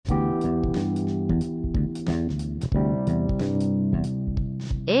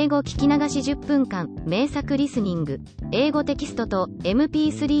英語聞き流し10分間、名作リスニング、英語テキストと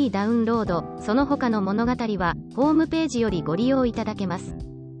MP3 ダウンロード、その他の物語は、ホームページよりご利用いただけます。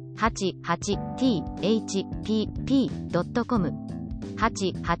88thpp.com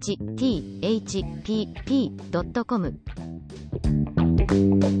 88thpp.com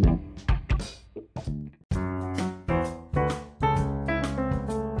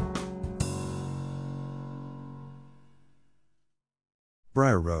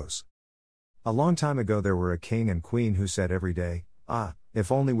Briar Rose. A long time ago there were a king and queen who said every day, "Ah,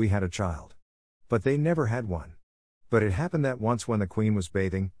 if only we had a child." But they never had one. But it happened that once when the queen was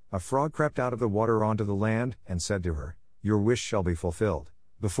bathing, a frog crept out of the water onto the land, and said to her, "Your wish shall be fulfilled.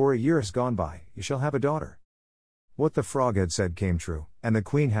 Before a year has gone by, you shall have a daughter." What the frog had said came true, and the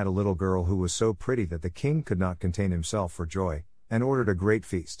queen had a little girl who was so pretty that the king could not contain himself for joy, and ordered a great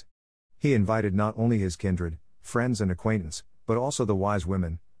feast. He invited not only his kindred, friends and acquaintance, but also the wise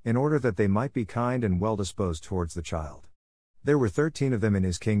women, in order that they might be kind and well disposed towards the child. There were 13 of them in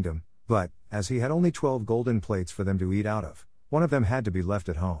his kingdom, but, as he had only 12 golden plates for them to eat out of, one of them had to be left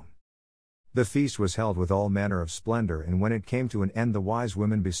at home. The feast was held with all manner of splendor, and when it came to an end the wise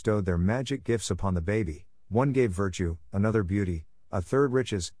women bestowed their magic gifts upon the baby. One gave virtue, another beauty, a third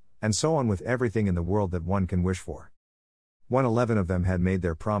riches, and so on with everything in the world that one can wish for. When 11 of them had made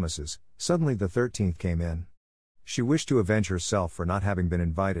their promises, suddenly the 13th came in. She wished to avenge herself for not having been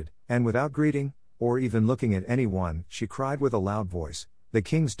invited, and without greeting, or even looking at anyone, she cried with a loud voice, "The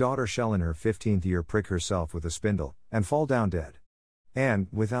king's daughter shall in her 15th year prick herself with a spindle, and fall down dead." And,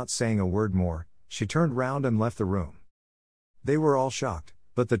 without saying a word more, she turned round and left the room. They were all shocked,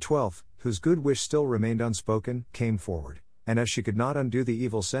 but the 12th, whose good wish still remained unspoken, came forward, and as she could not undo the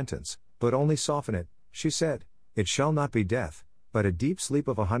evil sentence, but only soften it, she said, "It shall not be death, but a deep sleep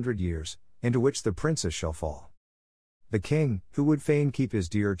of 100 years, into which the princess shall fall." The king, who would fain keep his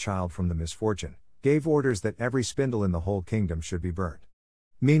dear child from the misfortune, gave orders that every spindle in the whole kingdom should be burnt.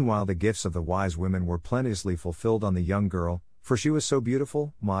 Meanwhile the gifts of the wise women were plenteously fulfilled on the young girl, for she was so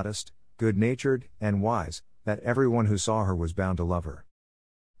beautiful, modest, good-natured, and wise, that everyone who saw her was bound to love her.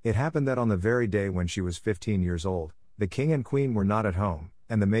 It happened that on the very day when she was 15 years old, the king and queen were not at home,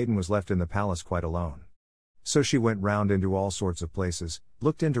 and the maiden was left in the palace quite alone. So she went round into all sorts of places,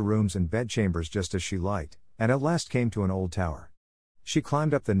 looked into rooms and bedchambers just as she liked, and at last came to an old tower. She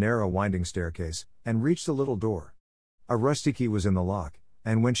climbed up the narrow winding staircase, and reached a little door. A rusty key was in the lock,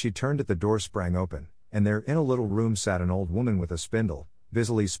 and when she turned it the door sprang open, and there in a little room sat an old woman with a spindle,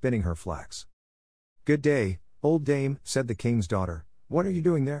 busily spinning her flax. "Good day, old dame," said the king's daughter, "what are you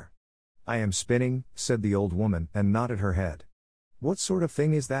doing there?" "I am spinning," said the old woman, and nodded her head. "What sort of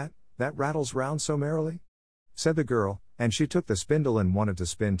thing is that rattles round so merrily?" said the girl, and she took the spindle and wanted to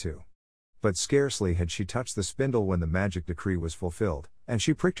spin too. But scarcely had she touched the spindle when the magic decree was fulfilled, and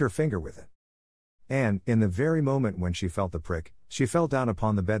she pricked her finger with it. And, in the very moment when she felt the prick, she fell down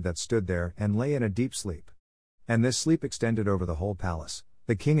upon the bed that stood there, and lay in a deep sleep. And this sleep extended over the whole palace.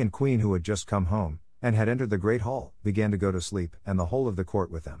 The king and queen who had just come home, and had entered the great hall, began to go to sleep, and the whole of the court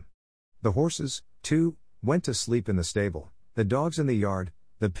with them. The horses, too, went to sleep in the stable, the dogs in the yard,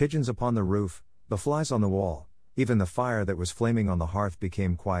 the pigeons upon the roof, the flies on the wall, even the fire that was flaming on the hearth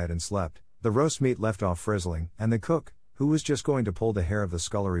became quiet and slept. The roast meat left off frizzling, and the cook, who was just going to pull the hair of the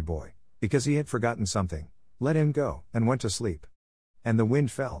scullery boy, because he had forgotten something, let him go, and went to sleep. And the wind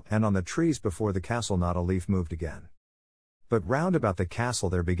fell, and on the trees before the castle not a leaf moved again. But round about the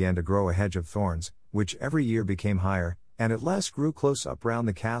castle there began to grow a hedge of thorns, which every year became higher, and at last grew close up round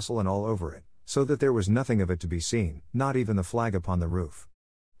the castle and all over it, so that there was nothing of it to be seen, not even the flag upon the roof.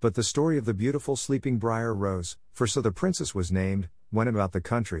 But the story of the beautiful sleeping Briar Rose, for so the princess was named, went about the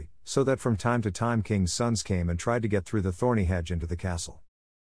country, so that from time to time kings' sons came and tried to get through the thorny hedge into the castle.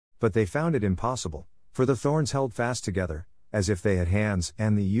 But they found it impossible, for the thorns held fast together, as if they had hands,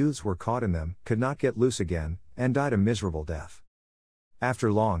 and the youths were caught in them, could not get loose again, and died a miserable death.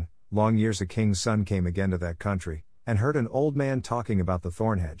 After long years a king's son came again to that country, and heard an old man talking about the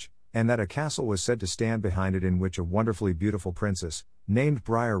thorn hedge, and that a castle was said to stand behind it in which a wonderfully beautiful princess, named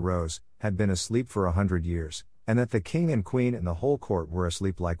Briar Rose, had been asleep for 100 years, and that the king and queen and the whole court were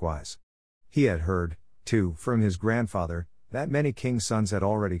asleep likewise. He had heard, too, from his grandfather, that many kings' sons had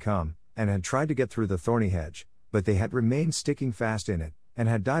already come, and had tried to get through the thorny hedge, but they had remained sticking fast in it, and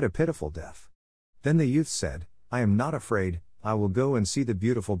had died a pitiful death. Then the youth said, "I am not afraid, I will go and see the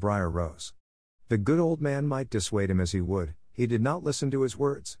beautiful Briar Rose." The good old man might dissuade him as he would, he did not listen to his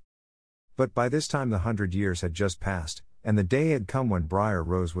words. But by this time the 100 years had just passed, and the day had come when Briar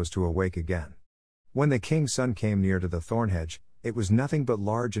Rose was to awake again. When the king's son came near to the thorn hedge, it was nothing but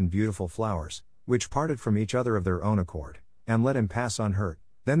large and beautiful flowers, which parted from each other of their own accord, and let him pass unhurt,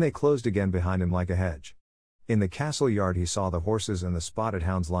 Then they closed again behind him like a hedge. In the castle yard he saw the horses and the spotted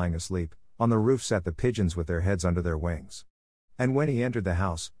hounds lying asleep, on the roof sat the pigeons with their heads under their wings. And when he entered the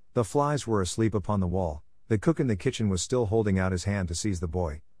house, the flies were asleep upon the wall, the cook in the kitchen was still holding out his hand to seize the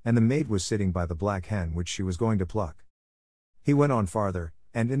boy, and the maid was sitting by the black hen which she was going to pluck. He went on farther,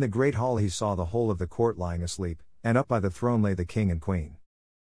 and in the great hall he saw the whole of the court lying asleep, and up by the throne lay the king and queen.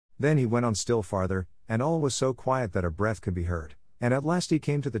 Then he went on still farther, and all was so quiet that a breath could be heard, and at last he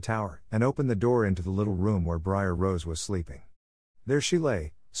came to the tower, and opened the door into the little room where Briar Rose was sleeping. There she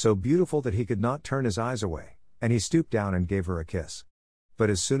lay, so beautiful that he could not turn his eyes away, and he stooped down and gave her a kiss. But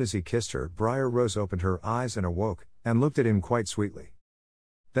as soon as he kissed her, Briar Rose opened her eyes and awoke, and looked at him quite sweetly.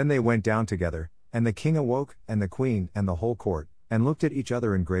 Then they went down together, and the king awoke, and the queen, and the whole court, and looked at each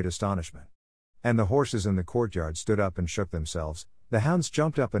other in great astonishment. And the horses in the courtyard stood up and shook themselves, the hounds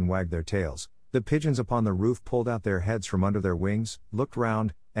jumped up and wagged their tails, the pigeons upon the roof pulled out their heads from under their wings, looked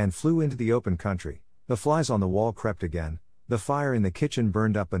round, and flew into the open country, the flies on the wall crept again, the fire in the kitchen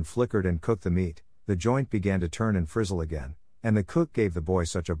burned up and flickered and cooked the meat, the joint began to turn and frizzle again, and the cook gave the boy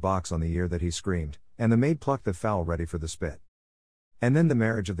such a box on the ear that he screamed, and the maid plucked the fowl ready for the spit. And then the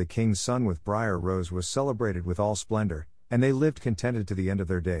marriage of the king's son with Briar Rose was celebrated with all splendor, and they lived contented to the end of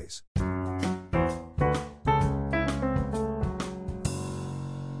their days.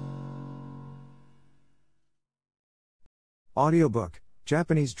 Audiobook,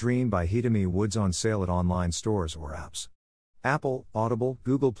 Japanese Dream by Hitomi Woods on sale at online stores or apps. Apple, Audible,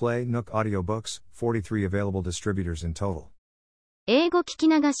 Google Play, Nook Audiobooks, 43 available distributors in total. 英語聞き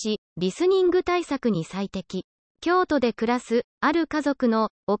流し、リスニング対策に最適。京都で暮らす、ある家族の、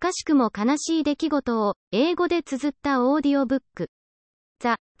おかしくも悲しい出来事を、英語で綴ったオーディオブック。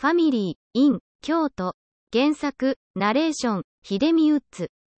The Family in 京都。原作、ナレーション、秀見ウッズ。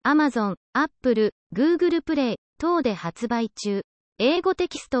Amazon、Apple、Google Play 等で発売中。英語テ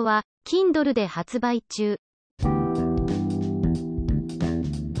キストは、Kindle で発売中。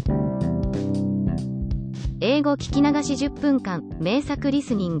英語聞き流し10分間、名作リ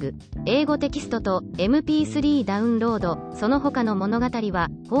スニング。英語テキストと MP3 ダウンロード、その他の物語は、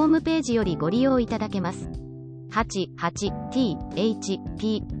ホームページよりご利用いただけます。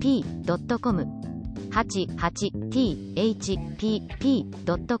88thpp.com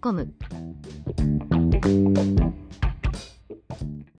 88thpp.com